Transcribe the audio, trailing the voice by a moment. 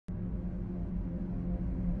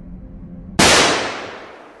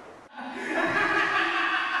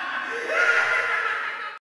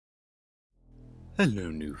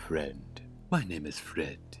Hello, new friend. My name is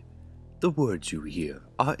Fred. The words you hear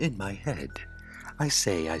are in my head. I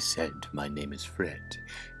said, my name is Fred,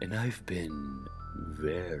 and I've been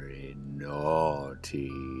very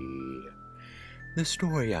naughty. The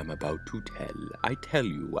story I'm about to tell, I tell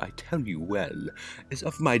you well, is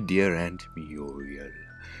of my dear Aunt Muriel,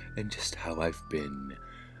 and just how I've been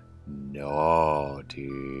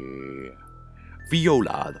naughty.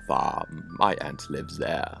 Viola, the farm, my aunt lives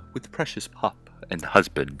there, with precious pup and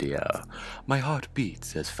husband dear. My heart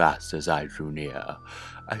beats as fast as I drew near.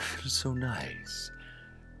 I feel so nice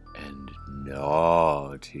and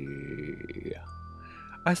naughty.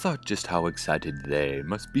 I thought just how excited they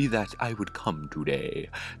must be that I would come today.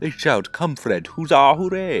 They shout, "Come, Fred, huzzah,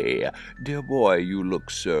 hooray! Dear boy, you look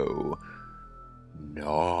so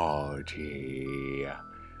naughty."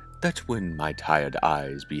 That's when my tired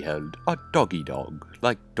eyes beheld a doggy dog,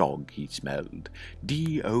 like dog he smelled.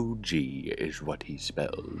 D-O-G is what he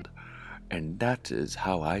spelled, and that is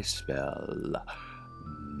how I spell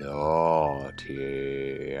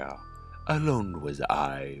naughty. Alone was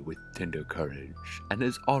I, with tender courage, and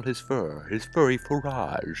as all his fur, his furry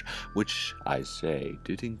fourage, which, I say,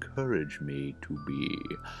 did encourage me to be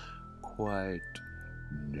quite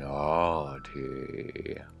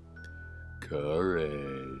naughty.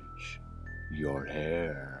 Courage, your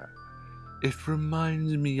hair. It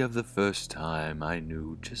reminds me of the first time I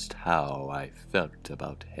knew just how I felt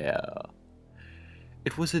about hair.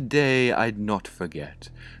 It was a day I'd not forget,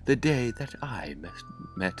 the day that I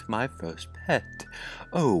met my first pet.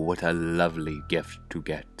 Oh, what a lovely gift to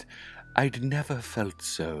get. I'd never felt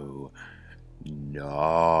so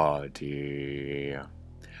naughty.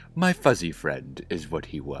 My fuzzy friend is what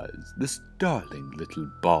he was, this darling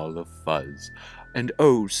little ball of fuzz. And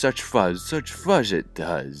oh, such fuzz it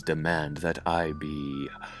does demand that I be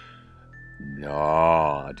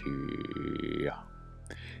naughty.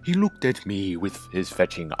 He looked at me with his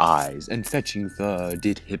fetching eyes, and fetching fur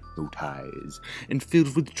did hypnotize, and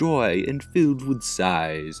filled with joy, and filled with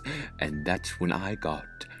sighs, and that's when I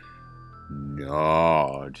got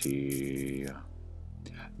naughty.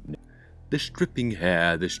 The stripping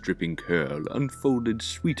hair, the stripping curl, unfolded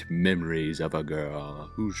sweet memories of a girl,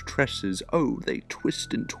 whose tresses, oh, they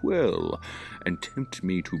twist and twirl, and tempt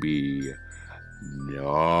me to be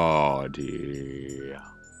naughty.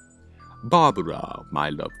 Barbara,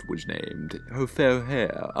 my loved, was named, her fair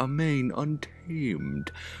hair, a mane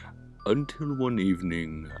untamed, until one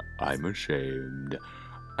evening, I'm ashamed,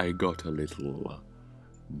 I got a little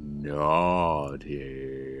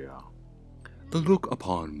naughty. The look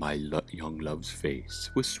upon my young love's face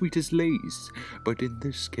was sweet as lace, but in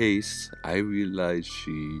this case I realized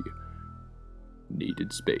she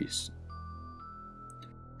needed space.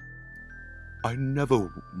 I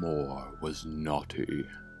never more was naughty.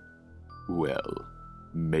 Well,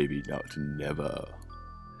 maybe not never.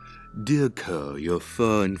 Dear cur, your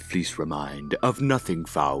fur and fleece remind of nothing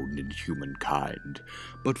found in humankind,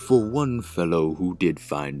 but for one fellow who did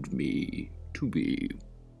find me to be,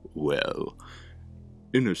 well,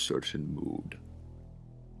 in a certain mood.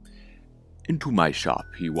 Into my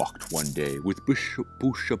shop he walked one day, with bush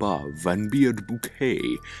above and beard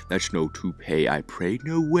bouquet. That's no toupee, I pray,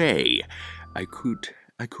 no way. I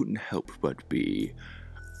couldn't help but be,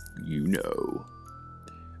 you know.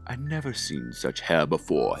 I'd never seen such hair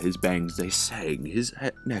before. His bangs they sang, his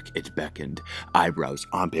neck it beckoned, eyebrows,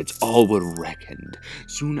 armpits, all were reckoned.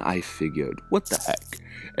 Soon I figured, what the heck,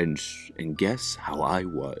 and guess how I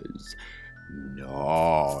was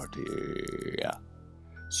naughty.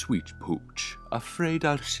 Sweet pooch, afraid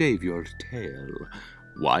I'll shave your tail.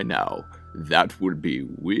 Why now, that would be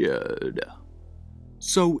weird.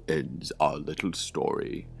 So ends our little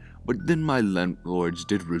story. But then my landlords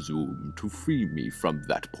did resume to free me from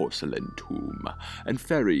that porcelain tomb, and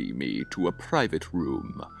ferry me to a private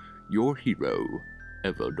room. Your hero,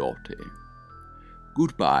 ever naughty.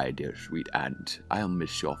 Goodbye, dear sweet aunt, I'll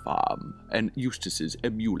miss your farm, and Eustace's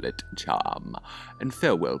amulet charm. And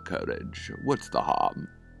farewell, courage, what's the harm,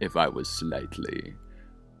 if I was slightly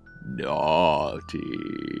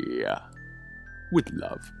naughty? With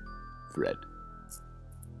love, Fred.